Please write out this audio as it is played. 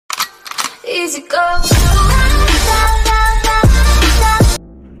easy go.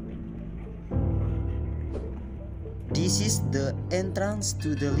 This is the entrance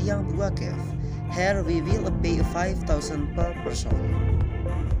to the Liang Bua Cave. Here we will pay 5,000 per person.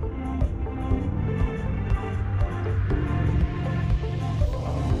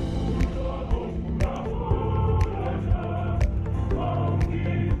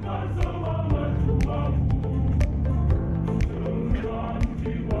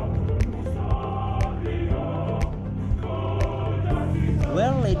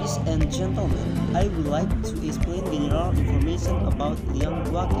 Well, ladies and gentlemen, I would like to explain general information about Liang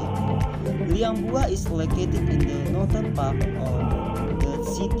Bua Cave. Liang Bua is located in the northern part of the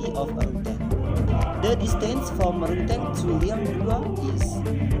city of Ruteng. The distance from Ruteng to Liang Bua is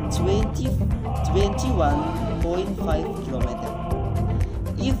 21.5 km.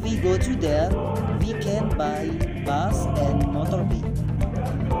 If we go to there, we can buy bus and motorbike.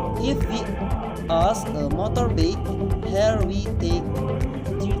 If we ask a motorbike, here we take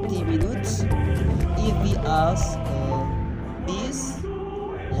 30 minutes. If we ask this,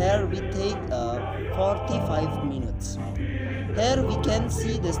 here we take 45 minutes. Here we can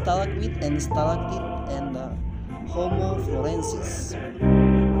see the stalagmite and stalactite and the Homo florensis.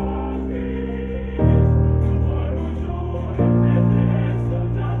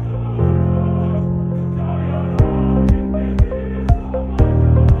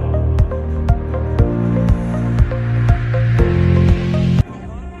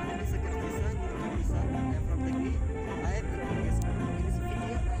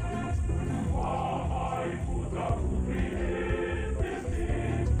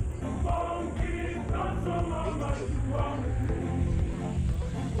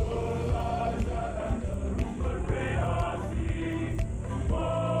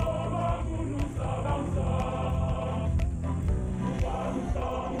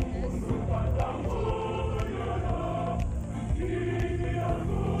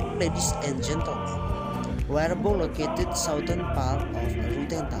 Ladies and gentlemen, Werebo located southern part of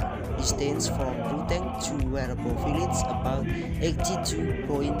Ruteng town. Distance from Ruteng to Werebo village about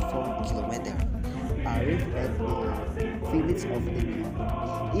 82.4 km. Arrive at the village of Depan.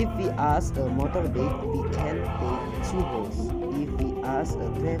 If we ask a motorbike, we can take 2 hours. If we ask a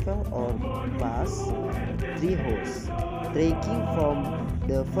travel or bus, 3 hours. Trekking from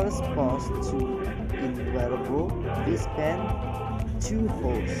the first post to in Werebo, we spend 2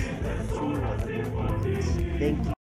 hours. Thank you.